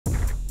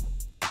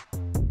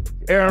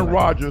Aaron like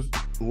Rodgers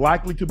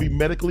likely to be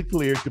medically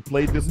cleared to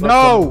play this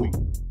upcoming week.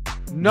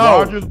 No.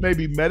 Rodgers may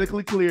be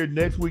medically cleared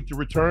next week to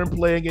return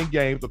playing in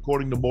games,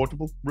 according to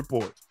multiple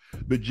reports.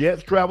 The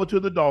Jets travel to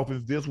the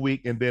Dolphins this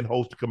week and then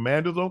host the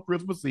Commanders on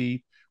Christmas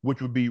Eve,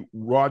 which would be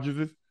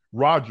Rodgers'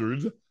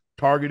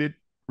 targeted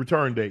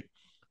return date.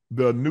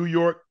 The New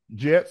York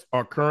Jets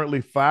are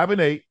currently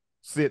 5-8,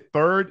 sit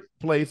third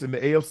place in the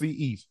AFC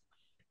East.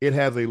 It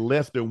has a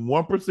less than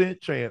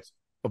 1% chance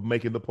of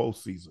making the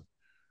postseason.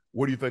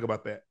 What do you think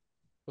about that?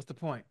 What's the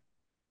point?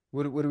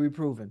 What are we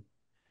proving?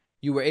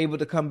 You were able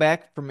to come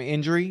back from an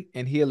injury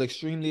and heal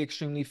extremely,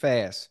 extremely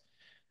fast.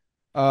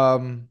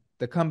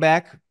 The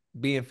comeback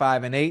being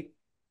 5-8,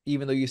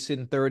 even though you're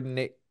sitting third in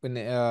the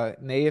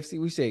AFC,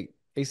 we say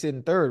they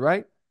sitting third,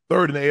 right?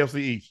 Third in the AFC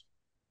East.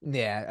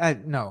 Yeah,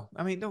 no.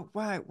 I mean, no.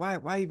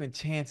 Why even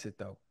chance it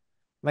though?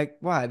 Like,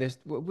 why?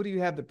 What do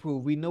you have to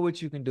prove? We know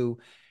what you can do.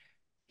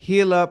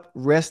 Heal up,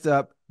 rest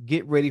up,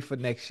 get ready for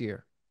next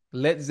year.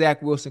 Let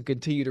Zach Wilson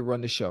continue to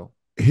run the show.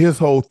 His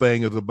whole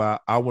thing is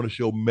about, I want to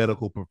show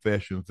medical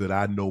professions that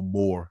I know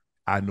more,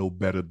 I know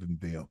better than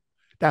them.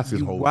 That's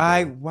his whole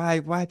thing.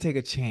 Why take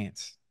a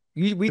chance?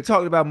 We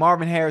talked about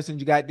Marvin Harrison,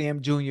 you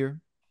goddamn junior,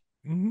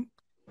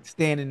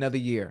 staying another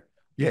year.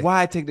 Yeah.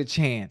 Why take the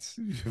chance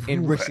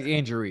and risk the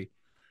injury?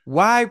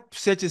 Why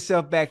set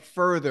yourself back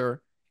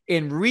further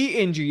and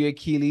re-injure your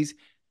Achilles?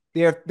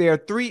 There are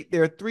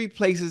three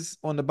places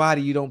on the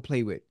body you don't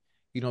play with.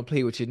 You don't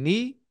play with your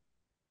knee,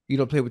 you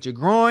don't play with your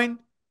groin,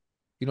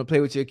 you don't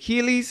play with your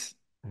Achilles,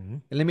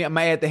 and I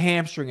might add the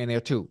hamstring in there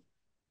too.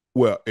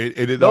 Well,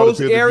 it all Those depends if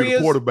you're the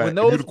areas, quarterback. when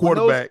If you're those- the when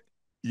those- quarterback,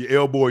 your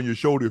elbow and your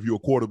shoulder if you're a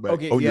quarterback.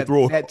 Okay, You're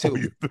throwing. that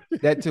too.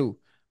 That too.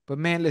 But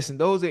man, listen,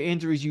 those are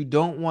injuries you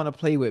don't want to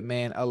play with,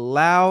 man.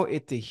 Allow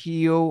it to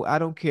heal. I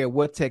don't care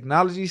what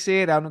technology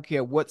said. I don't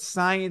care what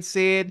science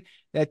said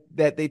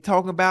that they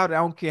talk about. I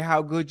don't care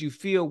how good you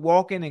feel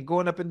walking and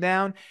going up and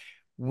down.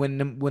 When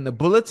the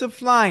bullets are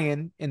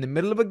flying in the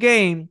middle of a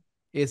game,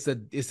 it's a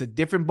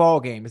different ball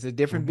game. It's a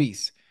different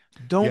beast.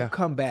 Don't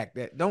come back.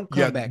 Don't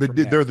come back from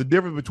that. There's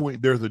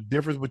a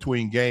difference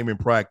between game and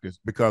practice,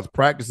 because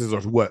practices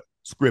are what?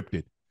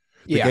 Scripted.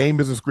 The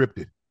game isn't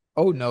scripted.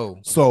 Oh no.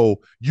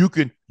 So you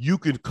can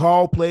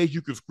call plays,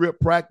 you can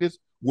script practice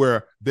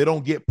where they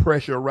don't get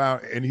pressure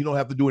around and you don't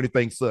have to do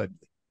anything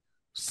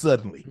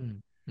suddenly.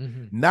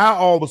 Now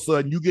all of a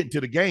sudden you get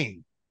into the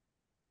game.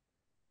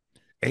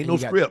 Ain't no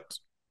script.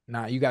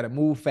 Nah, you got to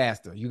move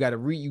faster. You got to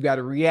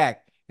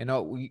react.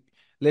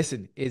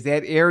 Listen, is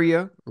that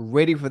area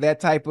ready for that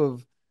type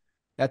of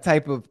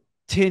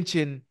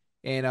tension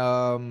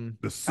and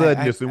the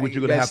suddenness in which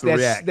you're gonna have to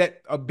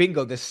react?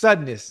 Bingo, the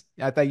suddenness.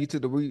 I thought you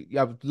took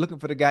I was looking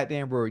for the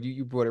goddamn word.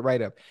 You brought it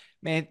right up,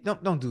 man.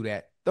 Don't do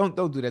that. Don't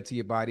do that to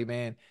your body,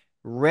 man.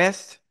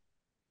 Rest.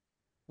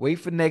 Wait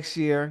for next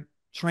year.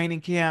 Training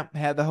camp.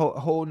 Have the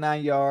whole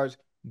 9 yards.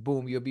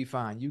 Boom, you'll be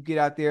fine. You get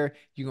out there,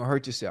 you're gonna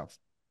hurt yourself.